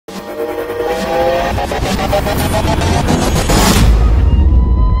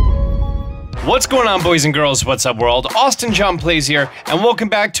What's going on, boys and girls? What's up, world? Austin John Plays here, and welcome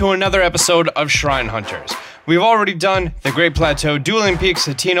back to another episode of Shrine Hunters. We've already done the Great Plateau, Dueling Peaks,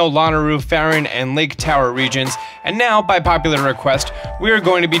 Hateno, Lanayru, Faron, and Lake Tower regions, and now, by popular request, we are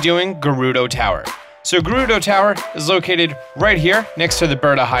going to be doing Gerudo Tower. So Gerudo Tower is located right here, next to the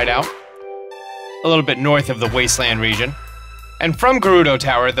Berta hideout, a little bit north of the Wasteland region. And from Gerudo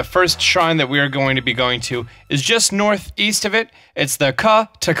Tower, the first shrine that we are going to be going to is just northeast of it. It's the Kuh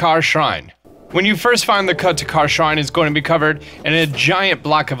Takkar Shrine. When you first find the Kuh Takkar Shrine, it's going to be covered in a giant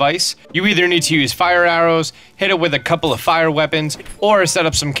block of ice. You either need to use fire arrows, hit it with a couple of fire weapons, or set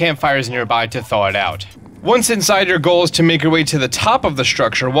up some campfires nearby to thaw it out. Once inside, your goal is to make your way to the top of the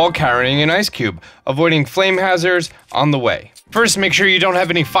structure while carrying an ice cube, avoiding flame hazards on the way. First, make sure you don't have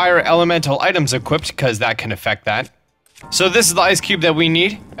any fire elemental items equipped, because that can affect that. So this is the ice cube that we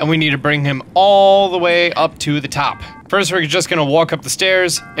need, and we need to bring him all the way up to the top. First, we're just gonna walk up the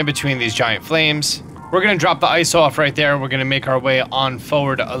stairs in between these giant flames. We're gonna drop the ice off right there. We're gonna make our way on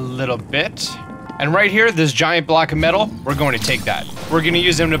forward a little bit. And right here, this giant block of metal, we're going to take that. We're gonna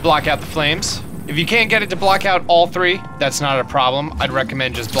use him to block out the flames. If you can't get it to block out all three, that's not a problem. I'd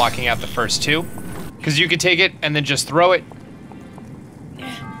recommend just blocking out the first two, because you could take it and then just throw it,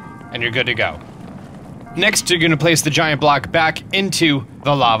 and you're good to go. Next, you're going to place the giant block back into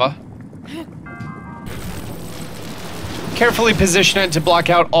the lava. Carefully position it to block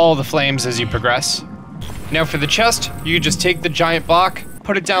out all the flames as you progress. Now for the chest, you just take the giant block,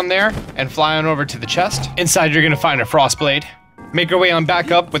 put it down there, and fly on over to the chest. Inside, you're going to find a frost blade. Make your way on back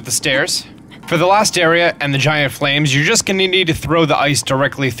up with the stairs. For the last area and the giant flames, you're just going to need to throw the ice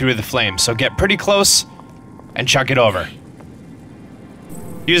directly through the flames, so get pretty close and chuck it over.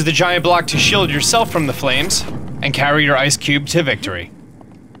 Use the giant block to shield yourself from the flames, and carry your ice cube to victory.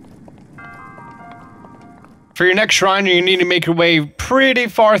 For your next shrine, you need to make your way pretty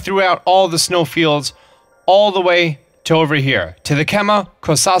far throughout all the snow fields, all the way to over here, to the Kema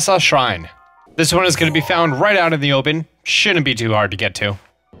Kosassa Shrine. This one is going to be found right out in the open, shouldn't be too hard to get to.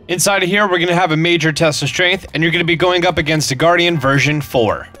 Inside of here, we're going to have a major test of strength, and you're going to be going up against a Guardian version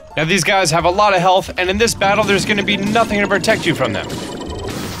 4. Now these guys have a lot of health, and in this battle, there's going to be nothing to protect you from them.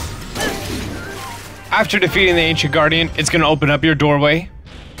 After defeating the Ancient Guardian, it's going to open up your doorway.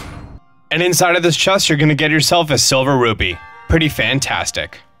 And inside of this chest, you're going to get yourself a silver rupee. Pretty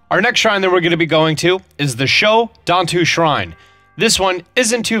fantastic. Our next shrine that we're going to be going to is the Sho Dantu Shrine. This one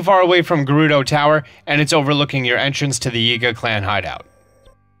isn't too far away from Gerudo Tower, and it's overlooking your entrance to the Yiga clan hideout.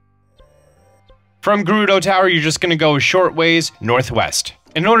 From Gerudo Tower, you're just going to go a short ways northwest.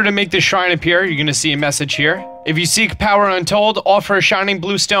 In order to make this shrine appear, you're going to see a message here. If you seek power untold, offer a shining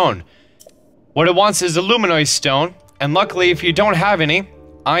blue stone. What it wants is a luminoise stone, and luckily if you don't have any,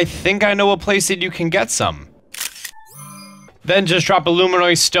 I think I know a place that you can get some. Then just drop a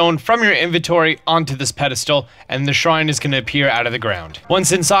luminoise stone from your inventory onto this pedestal, and the shrine is going to appear out of the ground.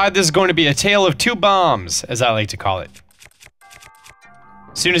 Once inside, this is going to be a tale of two bombs, as I like to call it.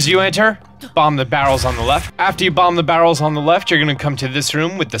 As soon as you enter, bomb the barrels on the left. After you bomb the barrels on the left, you're going to come to this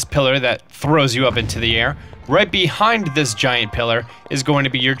room with this pillar that throws you up into the air. Right behind this giant pillar is going to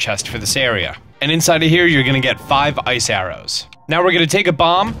be your chest for this area. And inside of here, you're going to get 5 ice arrows. Now we're going to take a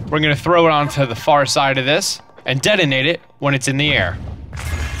bomb, we're going to throw it onto the far side of this, and detonate it when it's in the air.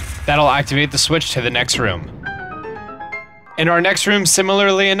 That'll activate the switch to the next room. In our next room,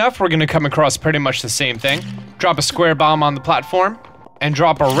 similarly enough, we're going to come across pretty much the same thing. Drop a square bomb on the platform, and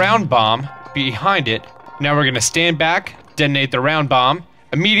drop a round bomb behind it. Now we're going to stand back, detonate the round bomb,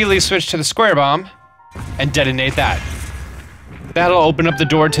 immediately switch to the square bomb, and detonate that. That'll open up the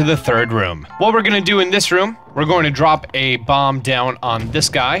door to the third room. What we're gonna do in this room, we're going to drop a bomb down on this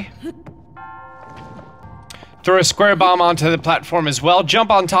guy. Throw a square bomb onto the platform as well. Jump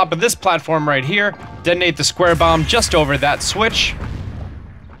on top of this platform right here. Detonate the square bomb just over that switch.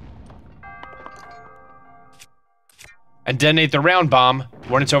 And detonate the round bomb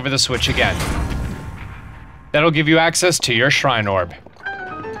when it's over the switch again. That'll give you access to your shrine orb.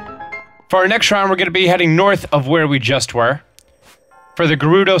 For our next shrine, we're going to be heading north of where we just were. For the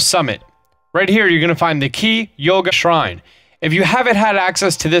Gerudo Summit. Right here, you're going to find the Keeh Yoga Shrine. If you haven't had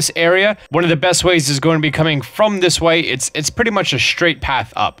access to this area, one of the best ways is going to be coming from this way. It's pretty much a straight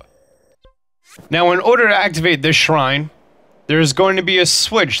path up. Now, in order to activate this shrine, there's going to be a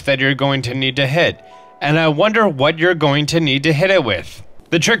switch that you're going to need to hit. And I wonder what you're going to need to hit it with.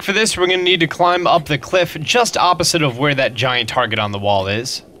 The trick for this, we're going to need to climb up the cliff just opposite of where that giant target on the wall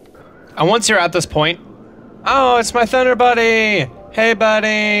is. And once you're at this point... Oh, it's my Thunder Buddy! Hey,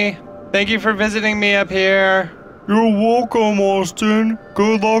 buddy! Thank you for visiting me up here. You're welcome, Austin.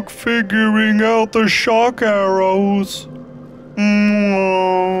 Good luck figuring out the shock arrows.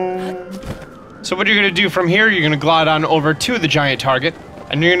 So what you're going to do from here, you're going to glide on over to the giant target,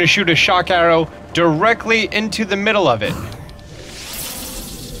 and you're going to shoot a shock arrow directly into the middle of it.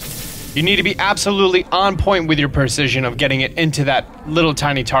 You need to be absolutely on point with your precision of getting it into that little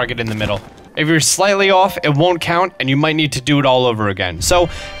tiny target in the middle. If you're slightly off, it won't count, and you might need to do it all over again. So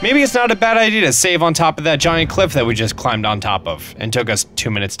maybe it's not a bad idea to save on top of that giant cliff that we just climbed on top of, and took us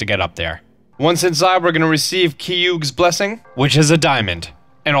 2 minutes to get up there. Once inside, we're going to receive Keeh's blessing, which is a diamond.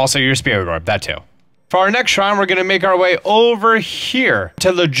 And also your spirit orb, that too. For our next shrine, we're going to make our way over here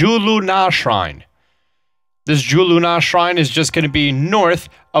to the Joloo Shrine. This Joloo Shrine is just going to be north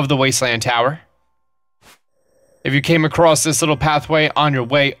of the Wasteland Tower. If you came across this little pathway on your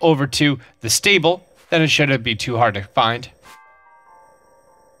way over to the stable, then it shouldn't be too hard to find.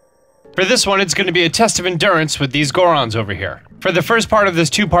 For this one, it's going to be a test of endurance with these Gorons over here. For the first part of this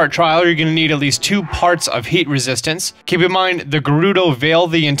 2-part trial, you're going to need at least 2 parts of heat resistance. Keep in mind, the Gerudo Veil,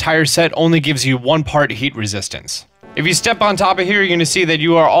 the entire set, only gives you 1 part heat resistance. If you step on top of here, you're going to see that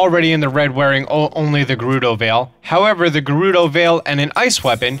you are already in the red wearing only the Gerudo Veil. However, the Gerudo Veil and an ice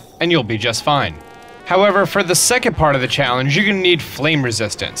weapon, and you'll be just fine. However, for the second part of the challenge, you're going to need flame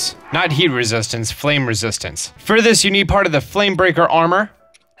resistance. Not heat resistance, flame resistance. For this, you need part of the Flamebreaker armor,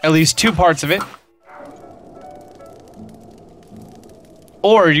 at least 2 parts of it.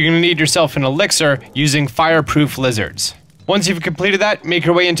 Or you're going to need yourself an elixir using fireproof lizards. Once you've completed that, make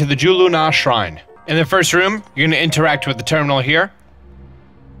your way into the Joloo Shrine. In the first room, you're going to interact with the terminal here.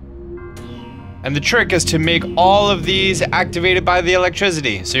 And the trick is to make all of these activated by the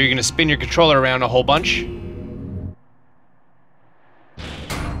electricity. So you're going to spin your controller around a whole bunch.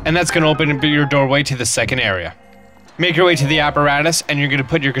 And that's going to open your doorway to the second area. Make your way to the apparatus, and you're going to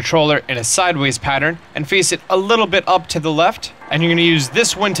put your controller in a sideways pattern and face it a little bit up to the left, and you're going to use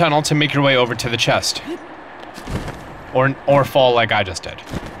this wind tunnel to make your way over to the chest. Or fall like I just did.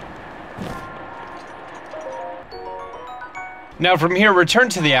 Now from here, return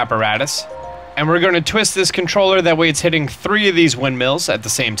to the apparatus, and we're going to twist this controller, that way it's hitting 3 of these windmills at the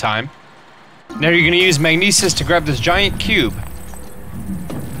same time. Now you're going to use magnesis to grab this giant cube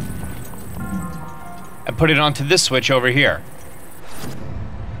and put it onto this switch over here.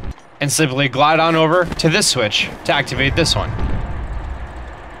 And simply glide on over to this switch to activate this one.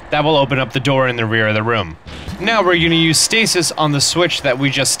 That will open up the door in the rear of the room. Now we're going to use stasis on the switch that we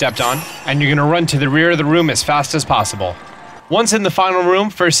just stepped on, and you're going to run to the rear of the room as fast as possible. Once in the final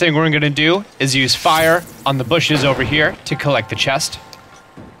room, first thing we're going to do is use fire on the bushes over here to collect the chest.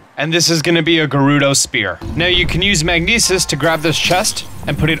 And this is going to be a Gerudo spear. Now you can use magnesis to grab this chest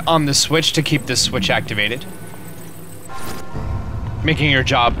and put it on the switch to keep this switch activated, making your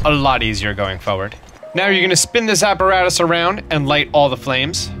job a lot easier going forward. Now you're going to spin this apparatus around and light all the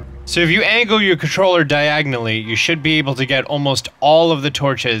flames. So if you angle your controller diagonally, you should be able to get almost all of the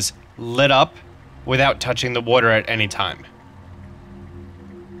torches lit up without touching the water at any time.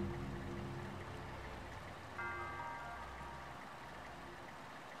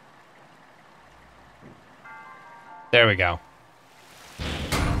 There we go.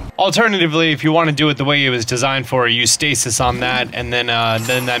 Alternatively, if you want to do it the way it was designed for, use stasis on that, and then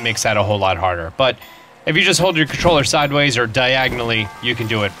that makes that a whole lot harder. But if you just hold your controller sideways or diagonally, you can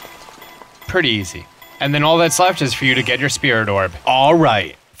do it pretty easy. And then all that's left is for you to get your spirit orb. All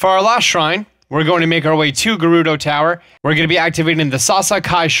right. For our last shrine, we're going to make our way to Gerudo Tower. We're going to be activating the Sasa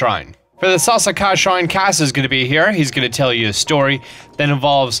Shrine. For the Sasa Shrine, Cass is going to be here. He's going to tell you a story that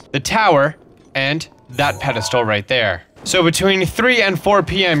involves the tower and that pedestal right there. So between 3 and 4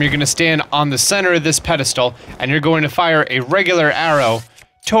 p.m. you're going to stand on the center of this pedestal, and you're going to fire a regular arrow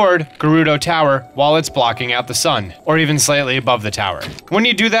toward Gerudo Tower while it's blocking out the sun, or even slightly above the tower. When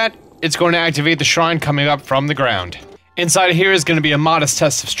you do that, it's going to activate the shrine coming up from the ground. Inside here is going to be a modest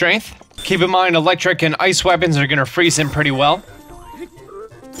test of strength. Keep in mind, electric and ice weapons are going to freeze him pretty well,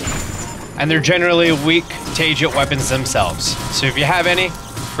 and they're generally weak to agent weapons themselves. So if you have any,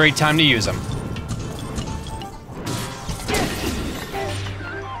 great time to use them.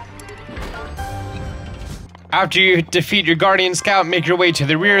 After you defeat your Guardian Scout, make your way to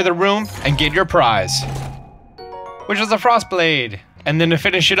the rear of the room and get your prize, which is a Frostblade. And then to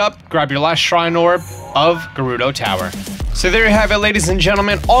finish it up, grab your last Shrine Orb of Gerudo Tower. So there you have it, ladies and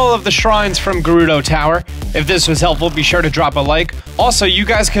gentlemen, all of the shrines from Gerudo Tower. If this was helpful, be sure to drop a like. Also, you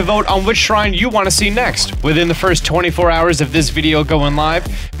guys can vote on which shrine you want to see next. Within the first 24 hours of this video going live,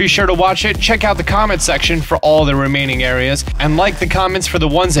 be sure to watch it, check out the comment section for all the remaining areas, and like the comments for the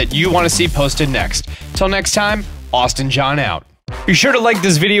ones that you want to see posted next. Till next time, Austin John out. Be sure to like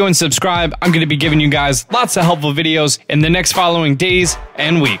this video and subscribe. I'm going to be giving you guys lots of helpful videos in the next following days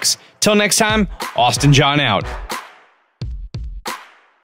and weeks. Till next time, Austin John out.